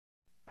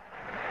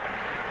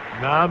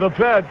Now the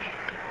pitch.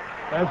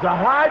 There's a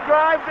high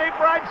drive, deep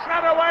right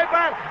center, way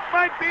back.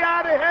 Might be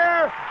out of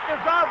here.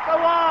 It's off the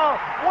wall.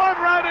 1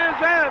 run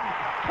is in.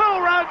 2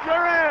 runs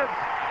are in.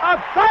 A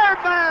third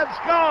man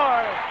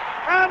scores.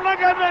 And look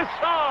at this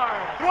score.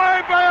 Way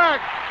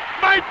back.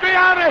 Might be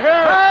out of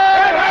here.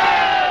 Hey!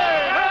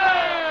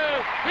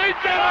 Hey! He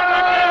did it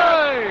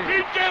again.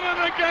 He did it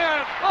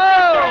again.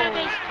 The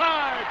game is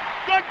tied.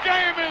 The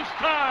game is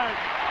tied.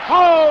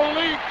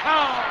 Holy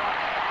cow.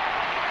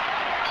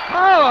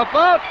 How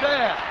about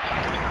that?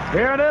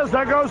 Here it is.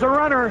 There goes a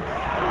runner.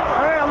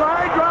 Hey, a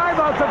line drive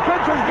off the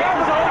pitcher's glove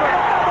is over.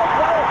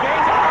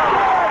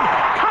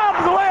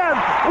 Cubs win.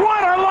 What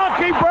a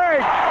lucky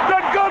break.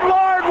 The good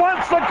Lord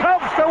wants the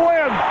Cubs to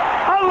win.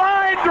 A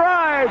line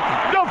drive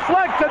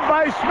deflected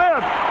by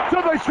Smith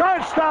to the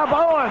shortstop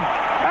Owen.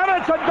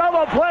 And it's a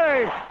double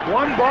play.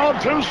 1 ball,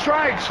 2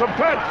 strikes. The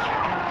pitch.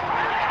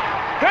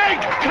 Hey,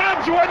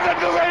 Cubs win the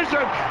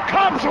division.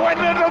 Cubs win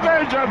the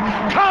division.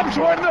 Cubs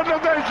win the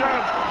division.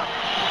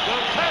 The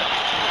pitch.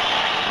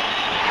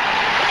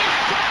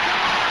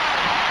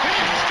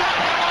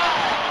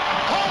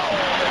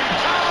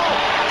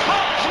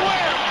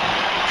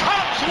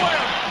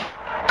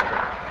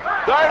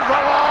 There's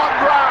a long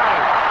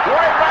drive.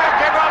 Way back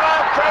into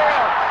left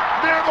field.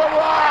 Near the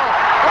wall.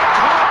 The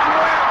Cubs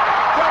win.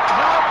 The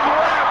Cubs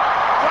win.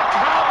 The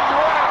Cubs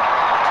win.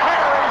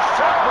 Caray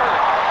Tribute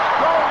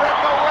goes in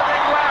the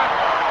winning run.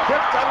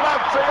 Hit the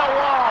left field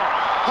wall.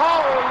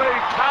 Holy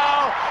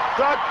cow.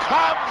 The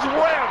Cubs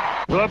win.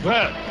 The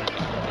pitch.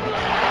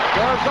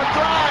 There's a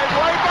drive.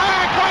 Way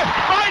back.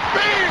 Might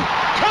be.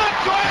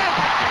 Cubs win.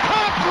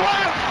 Cubs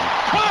win.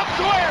 Cubs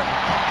win.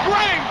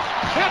 Brings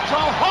hits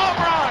a home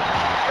run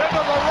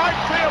into the right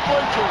field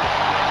bleachers.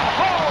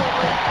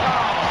 Holy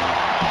cow.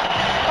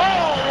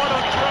 Oh, what a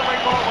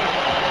thrilling moment.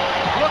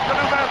 Look at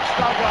the Mets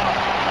dugout.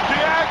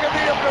 The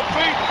agony of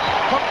defeat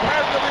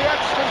compared to the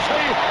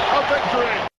ecstasy of victory.